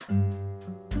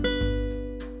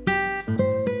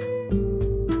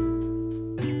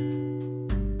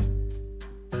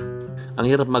Ang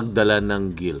hirap magdala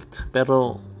ng guilt.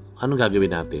 Pero, anong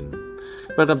gagawin natin?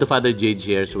 Welcome to Father Jade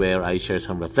Shares, where I share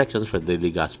some reflections for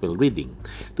daily gospel reading.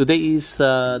 Today is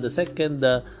the second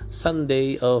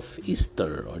Sunday of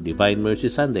Easter, or Divine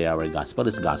Mercy Sunday. Our gospel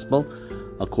is gospel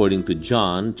according to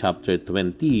John chapter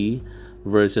 20,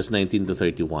 verses 19 to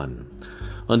 31.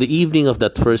 On the evening of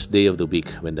that first day of the week,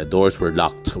 when the doors were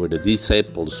locked where the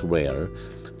disciples were,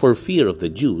 for fear of the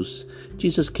Jews,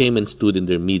 Jesus came and stood in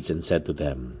their midst and said to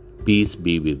them, "Peace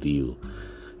be with you."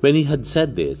 When he had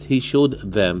said this, he showed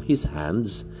them his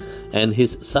hands and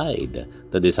his side.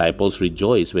 The disciples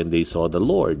rejoiced when they saw the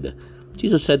Lord.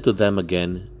 Jesus said to them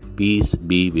again, "Peace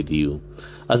be with you.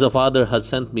 As the Father has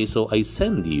sent me, so I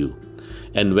send you."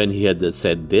 And when he had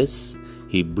said this,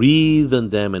 he breathed on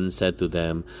them and said to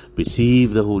them,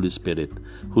 "Receive the Holy Spirit.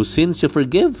 Whose sins you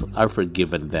forgive are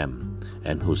forgiven them,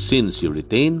 and whose sins you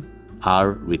retain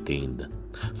are retained."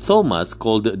 Thomas,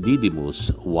 called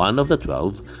Didymus, one of the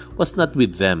 12, was not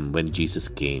with them when Jesus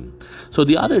came. So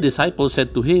the other disciples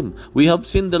said to him, "We have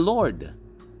seen the Lord."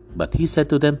 But he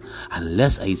said to them,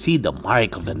 "Unless I see the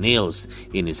mark of the nails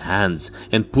in his hands,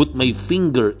 and put my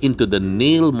finger into the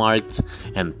nail marks,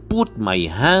 and put my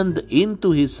hand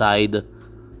into his side,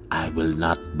 I will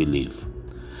not believe."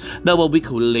 Now a week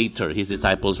later, his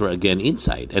disciples were again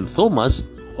inside, and Thomas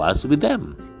was with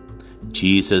them.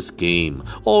 Jesus came,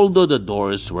 although the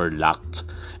doors were locked,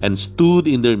 and stood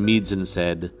in their midst and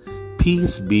said,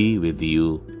 "Peace be with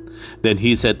you." Then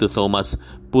he said to Thomas,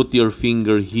 "Put your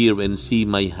finger here and see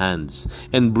my hands,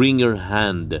 and bring your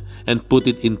hand and put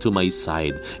it into my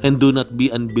side, and do not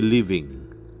be unbelieving,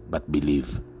 but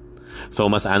believe."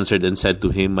 Thomas answered and said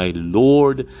to him, "My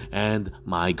Lord and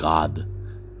my God."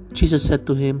 Jesus said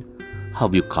to him,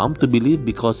 "Have you come to believe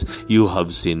because you have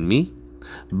seen me?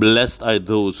 Blessed are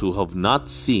those who have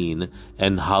not seen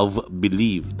and have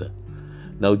believed."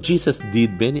 Now Jesus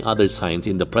did many other signs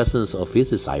in the presence of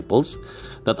his disciples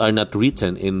that are not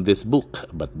written in this book,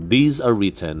 but these are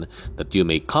written that you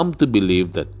may come to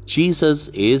believe that Jesus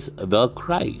is the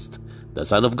Christ, the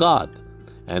Son of God,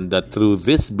 and that through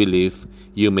this belief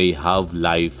you may have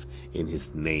life in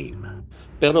His name.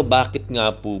 Pero bakit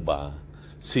nga po ba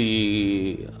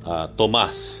si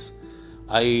Tomas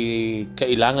ay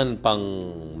kailangan pang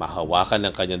mahawakan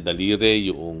ng kanyang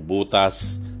daliri, yung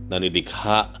butas na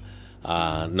nilikha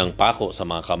ng pako sa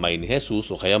mga kamay ni Jesus,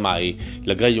 o kaya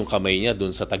mailagay yung kamay niya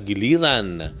dun sa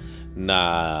tagiliran na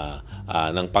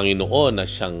ng Panginoon na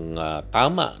siyang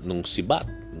tama nung sibat,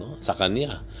 no, sa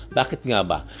kanya. Bakit nga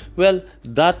ba? Well,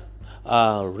 that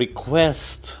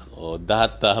request, or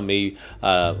that may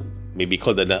be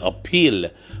called an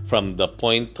appeal from the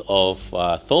point of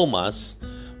Thomas,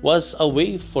 was a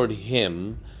way for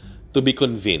him to be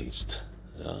convinced.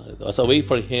 It was a way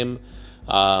for him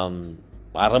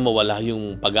para mawala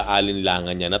yung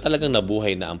pag-aalinlangan niya na talagang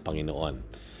nabuhay na ang Panginoon.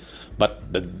 But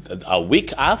a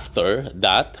week after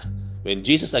that, when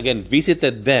Jesus again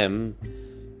visited them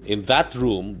in that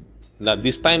room, na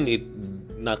this time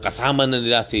na kasama na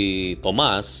nila si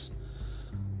Tomas,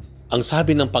 ang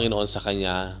sabi ng Panginoon sa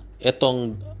kanya,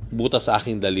 "Etong butas sa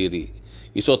aking daliri,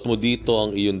 isuot mo dito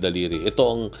ang iyong daliri. Ito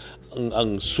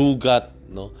ang sugat,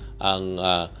 no, ang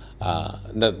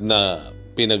na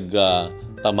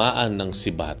pinagtamaan ng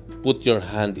sibat. Put your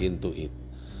hand into it."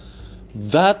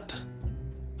 That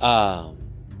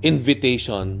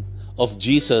invitation of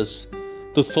Jesus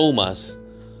to Thomas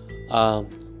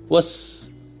was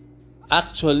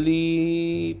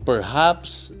actually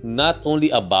perhaps not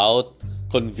only about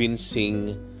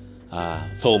convincing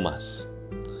Thomas.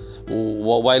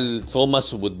 While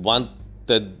Thomas would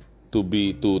wanted to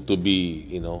be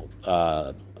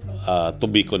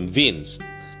convinced,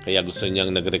 kaya gusto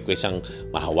niyang nag-request siyang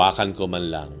mahawakan ko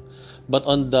man lang. But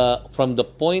from the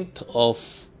point of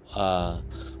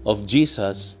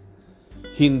Jesus,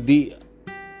 hindi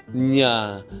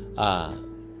niya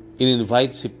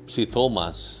in-invite si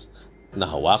Thomas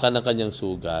na hawakan ang kanyang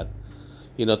sugat,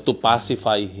 to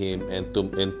pacify him and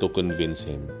to convince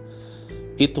him.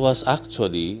 It was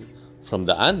actually from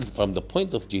the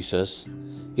point of Jesus,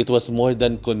 it was more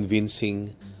than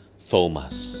convincing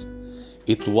Thomas.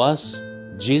 It was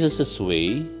Jesus'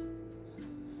 way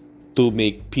to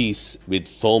make peace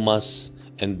with Thomas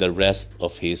and the rest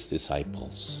of his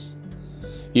disciples.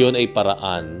 Iyon ay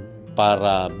paraan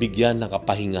para bigyan ng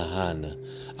kapahingahan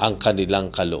ang kanilang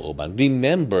kalooban.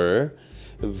 Remember,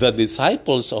 the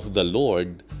disciples of the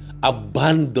Lord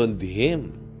abandoned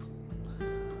Him.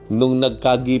 Nung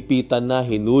nagkagipitan na,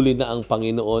 hinuli na ang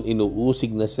Panginoon,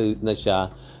 inuusig na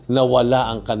siya,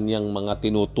 nawala ang kanyang mga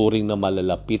tinuturing na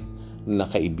malalapit na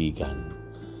kaibigan.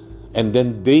 And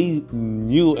then they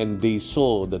knew and they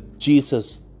saw that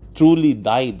Jesus truly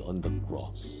died on the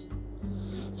cross.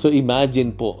 So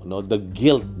imagine po, no, the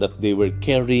guilt that they were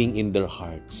carrying in their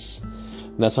hearts,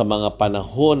 na sa mga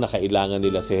panahon na kailangan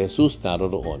nila si Jesus,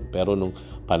 naroroon. Pero nung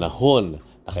panahon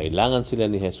na kailangan sila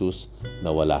ni Jesus,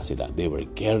 nawala sila. They were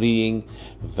carrying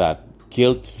that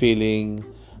guilt feeling,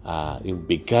 yung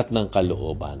bigat ng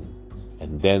kalooban.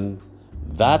 And then,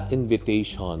 that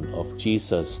invitation of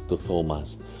Jesus to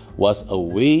Thomas was a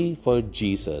way for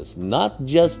Jesus not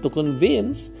just to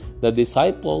convince the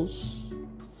disciples,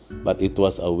 but it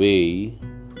was a way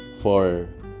for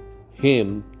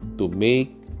him to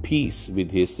make peace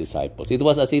with his disciples. It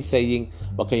was as if saying,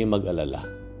 huwag kayong mag-alala.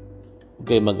 Huwag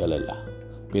kayong mag-alala.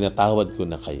 Pinatawad ko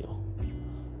na kayo.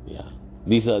 Yeah.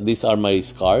 These are my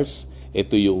scars.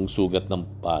 Ito yung sugat ng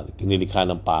kinilikha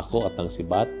ng pako at ng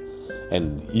sibat.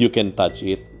 And you can touch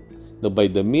it. No, by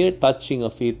the mere touching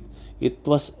of it, it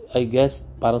was, I guess,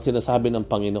 parang sinasabi ng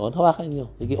Panginoon, hawakan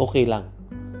nyo. Okay lang.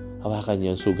 Hawakan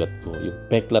niyo yung sugat ko. Yung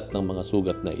peklat ng mga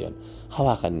sugat na iyon.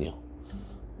 Hawakan niyo.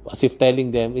 As if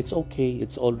telling them, it's okay,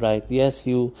 it's all right. Yes,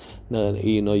 you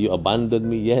abandoned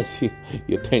me. Yes,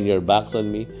 you turned your backs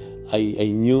on me. I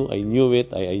knew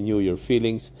it. I knew your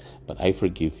feelings, but I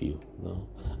forgive you. No,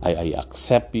 I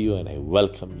accept you and I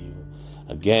welcome you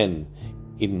again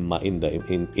in my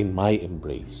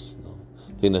embrace. No,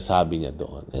 sinasabi niya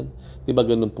doon. And di ba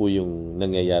ganun po yung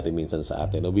nangyayari minsan sa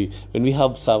atin? No? When we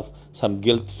have some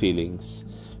guilt feelings,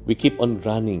 we keep on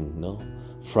running, no,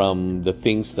 from the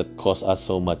things that cause us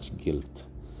so much guilt.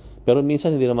 Pero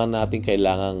minsan hindi naman natin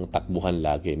kailangang takbuhan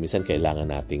lagi. Minsan kailangan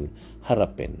nating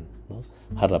harapin, no?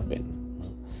 Harapin, no?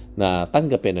 Na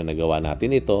tanggapin na nagawa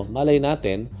natin ito. Malay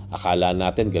natin, akala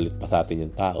natin galit pa sa atin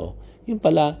yung tao. Yung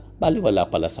pala, baliwala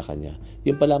pala sa kanya.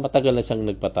 Yung pala, matagal na siyang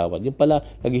nagpatawad. Yung pala,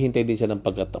 naghihintay din siya ng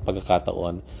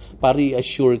pagkakataon para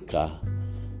i-assure ka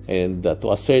and to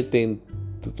ascertain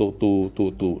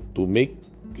to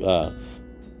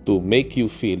make you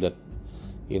feel that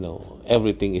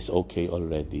everything is okay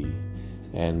already,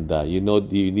 and you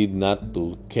need not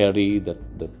to carry that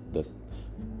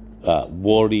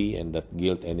worry and that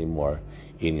guilt anymore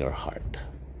in your heart.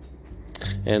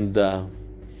 And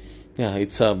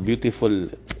it's a beautiful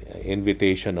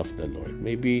invitation of the Lord.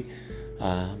 Maybe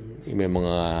may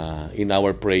mga in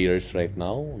our prayers right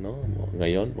now, no?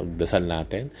 Ngayon, magdasal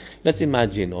natin. Let's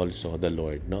imagine also the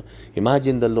Lord, no?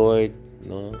 Imagine the Lord,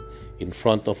 no? In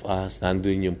front of us,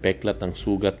 nandun yung peklat ng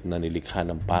sugat na nilikha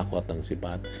ng pako at ng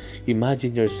sibat.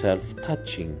 Imagine yourself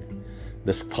touching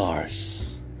the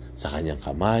scars sa kanyang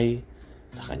kamay,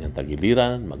 sa kanyang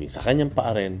tagiliran, maging sa kanyang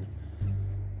paa rin.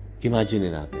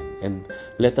 Imagine natin. And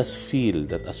let us feel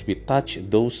that as we touch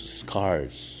those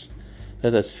scars,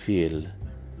 let us feel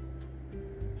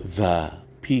the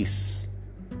peace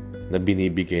na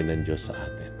binibigay ng Diyos sa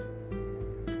atin.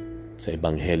 Sa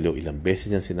Ebanghelyo, ilang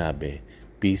beses niyang sinabi,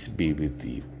 peace be with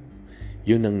you.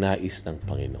 Yun ang nais ng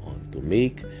Panginoon, to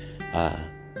make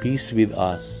peace with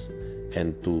us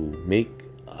and to make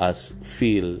us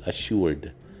feel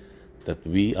assured that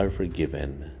we are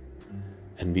forgiven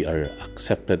and we are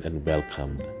accepted and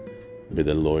welcomed with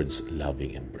the Lord's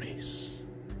loving embrace.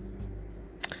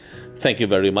 Thank you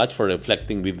very much for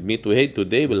reflecting with me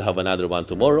today. We'll have another one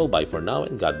tomorrow. Bye for now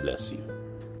and God bless you.